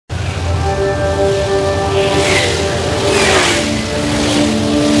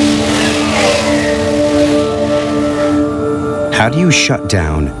How do you shut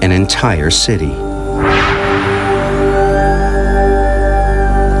down an entire city?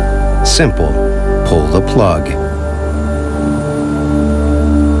 Simple. Pull the plug.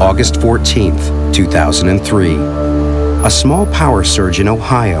 August 14th, 2003. A small power surge in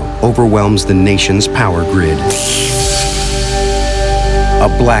Ohio overwhelms the nation's power grid. A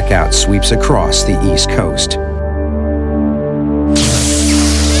blackout sweeps across the East Coast.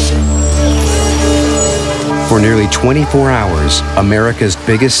 For nearly 24 hours, America's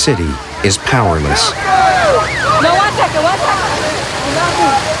biggest city is powerless.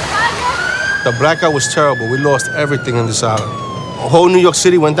 The blackout was terrible. We lost everything in this island. The whole New York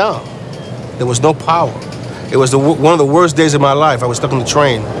City went down. There was no power. It was one of the worst days of my life. I was stuck on the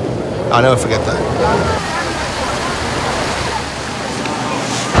train. I'll never forget that.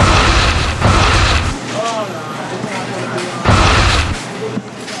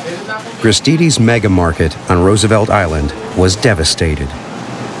 Gristedes Mega Market on Roosevelt Island was devastated.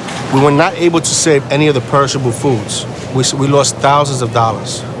 We were not able to save any of the perishable foods. We lost thousands of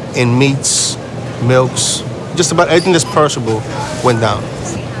dollars in meats, milks, just about everything that's perishable went down.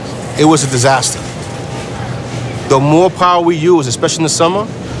 It was a disaster. The more power we use, especially in the summer,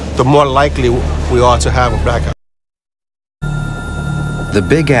 the more likely we are to have a blackout. The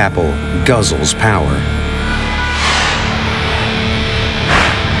Big Apple guzzles power.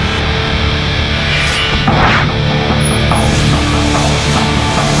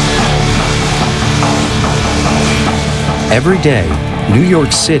 Every day, New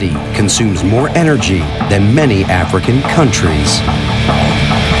York City consumes more energy than many African countries.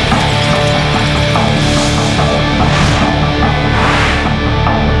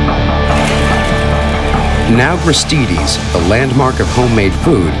 Now Gristedes, the landmark of homemade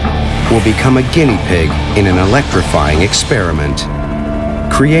food, will become a guinea pig in an electrifying experiment,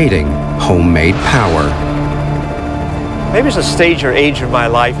 creating homemade power. Maybe it's the stage or age of my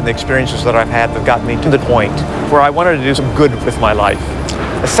life and the experiences that I've had that got me to the point where I wanted to do some good with my life.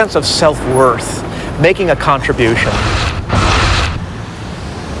 A sense of self-worth, making a contribution.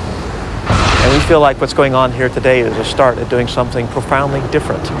 And we feel like what's going on here today is a start at doing something profoundly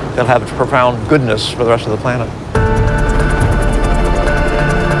different that'll have profound goodness for the rest of the planet.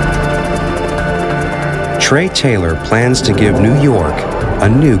 Trey Taylor plans to give New York a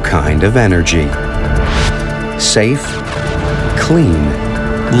new kind of energy. Safe, clean,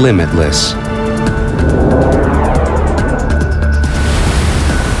 limitless.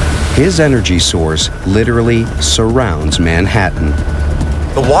 His energy source literally surrounds Manhattan.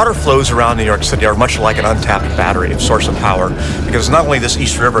 The water flows around New York City are much like an untapped battery, a source of power, because it's not only this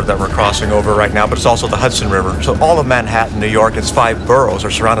East River that we're crossing over right now, but it's also the Hudson River. So all of Manhattan, New York, its 5 boroughs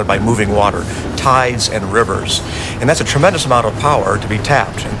are surrounded by moving water, tides and rivers. And that's a tremendous amount of power to be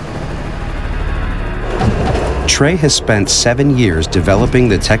tapped. Trey has spent 7 years developing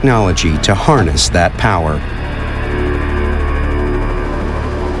the technology to harness that power.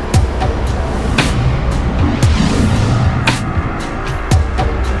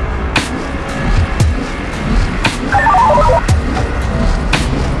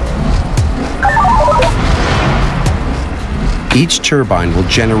 Each turbine will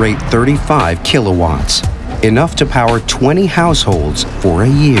generate 35 kilowatts, enough to power 20 households for a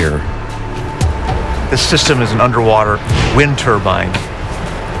year. This system is an underwater wind turbine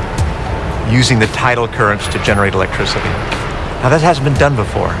using the tidal currents to generate electricity. Now that hasn't been done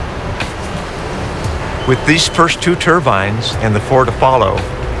before. With these first 2 turbines and the 4 to follow,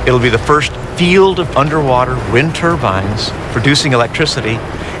 it'll be the first field of underwater wind turbines producing electricity.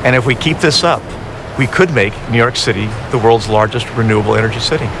 And if we keep this up, we could make New York City the world's largest renewable energy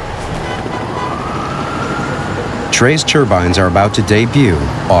city. Trey's turbines are about to debut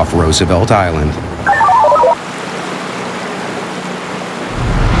off Roosevelt Island.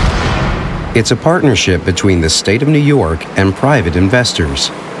 It's a partnership between the state of New York and private investors.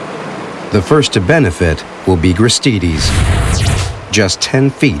 The first to benefit will be Gristedes, just 10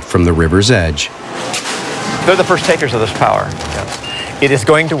 feet from the river's edge. They're the first takers of this power. It is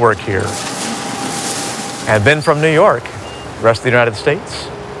going to work here. And then from New York, the rest of the United States,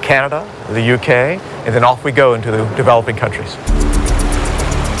 Canada, the UK, and then off we go into the developing countries.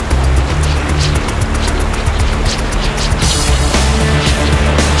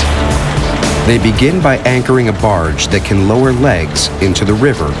 They begin by anchoring a barge that can lower legs into the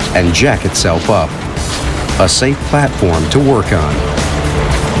river and jack itself up. A safe platform to work on.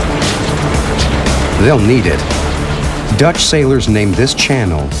 They'll need it. Dutch sailors named this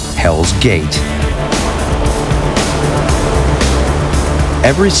channel Hell's Gate.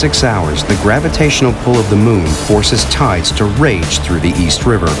 Every 6 hours, the gravitational pull of the moon forces tides to rage through the East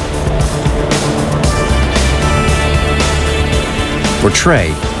River. For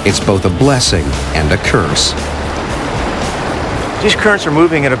Trey, it's both a blessing and a curse. These currents are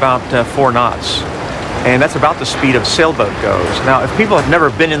moving at about 4 knots, and that's about the speed a sailboat goes. Now, if people have never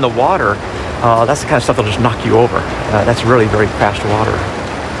been in the water, that's the kind of stuff that'll just knock you over. That's really very fast water.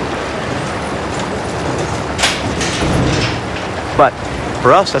 But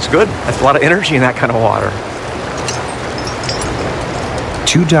for us, that's good. That's a lot of energy in that kind of water.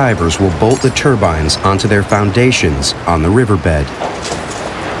 2 divers will bolt the turbines onto their foundations on the riverbed.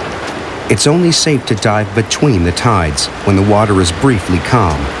 It's only safe to dive between the tides when the water is briefly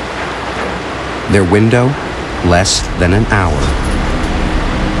calm. Their window, less than an hour.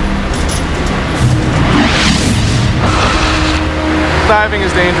 Diving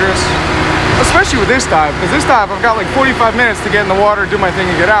is dangerous, especially with this dive, because this dive I've got like 45 minutes to get in the water, do my thing,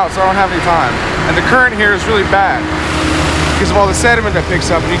 and get out, so I don't have any time. And the current here is really bad because of all the sediment that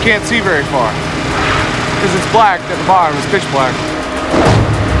picks up, and you can't see very far because it's black at the bottom. It's pitch black.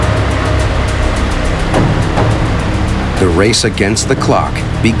 The race against the clock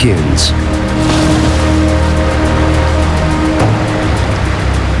begins.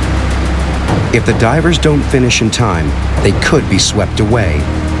 If the divers don't finish in time, they could be swept away,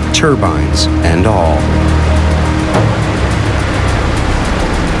 turbines and all.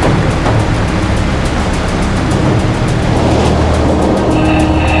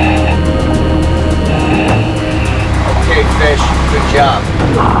 Okay, fish, good job.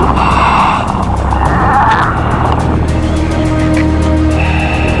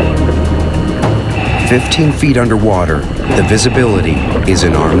 15 feet underwater, the visibility is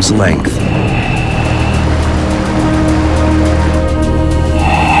an arm's length.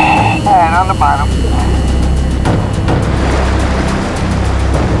 And on the bottom.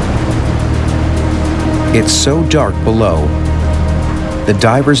 It's so dark below, the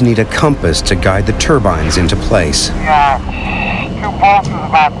divers need a compass to guide the turbines into place. Yeah, 2 bolts is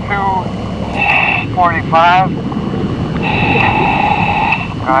about 245.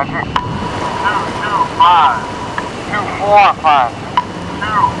 Roger. 225. 245.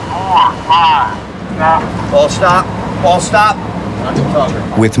 245. Yeah. All stop. All stop. Not to talk.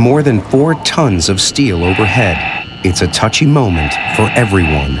 With more than 4 tons of steel overhead, it's a touchy moment for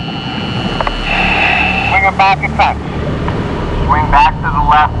everyone. Swing it back and touch. Swing back to the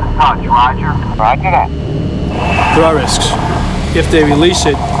left and touch. Roger. Roger that. There are risks. If they release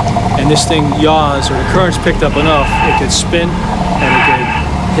it and this thing yaws or the current's picked up enough, it could spin and it could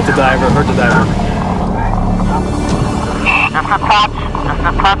hit the diver, hurt the diver. Just a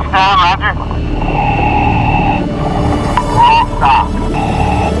touch down, Roger. All stop.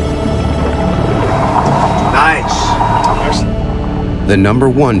 Nice. The number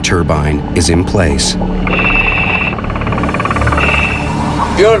 1 turbine is in place.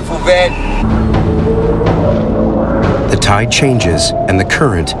 Beautiful, Van. The tide changes and the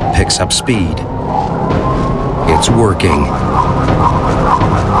current picks up speed. It's working.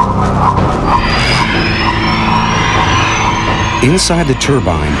 Inside the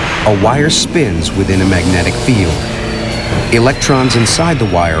turbine, a wire spins within a magnetic field. Electrons inside the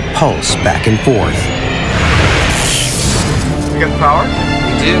wire pulse back and forth. We got power?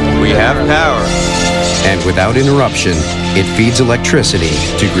 We do. We have power. And without interruption, it feeds electricity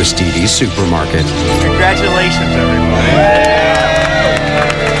to Gristedes supermarket. Congratulations, everybody.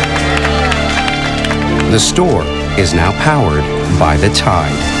 The store is now powered by the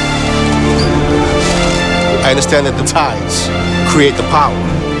tide. I understand that the tides create the power.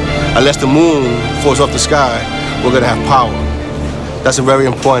 Unless the moon falls off the sky, we're gonna have power. That's a very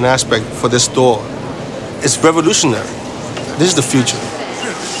important aspect for this store. It's revolutionary. This is the future.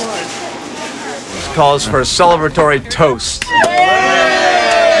 This calls for a celebratory toast.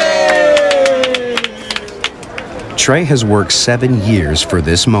 Trey has worked 7 years for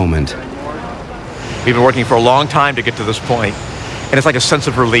this moment. We've been working for a long time to get to this point, and it's like a sense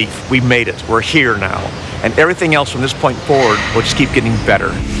of relief. We made it. We're here now. And everything else from this point forward will just keep getting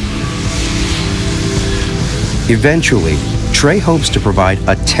better. Eventually, Trey hopes to provide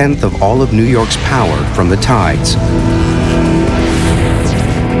 1/10 of all of New York's power from the tides.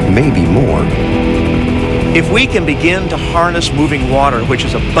 Maybe more. If we can begin to harness moving water, which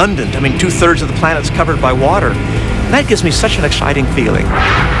is abundant, I mean, 2/3 of the planet's covered by water, that gives me such an exciting feeling.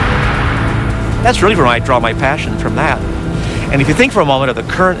 That's really where I draw my passion from that. And if you think for a moment of the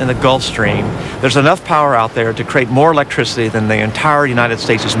current in the Gulf Stream, there's enough power out there to create more electricity than the entire United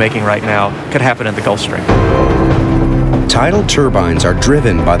States is making right now could happen in the Gulf Stream. Tidal turbines are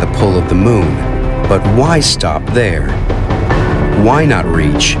driven by the pull of the moon, but why stop there? Why not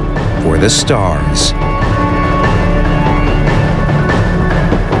reach for the stars?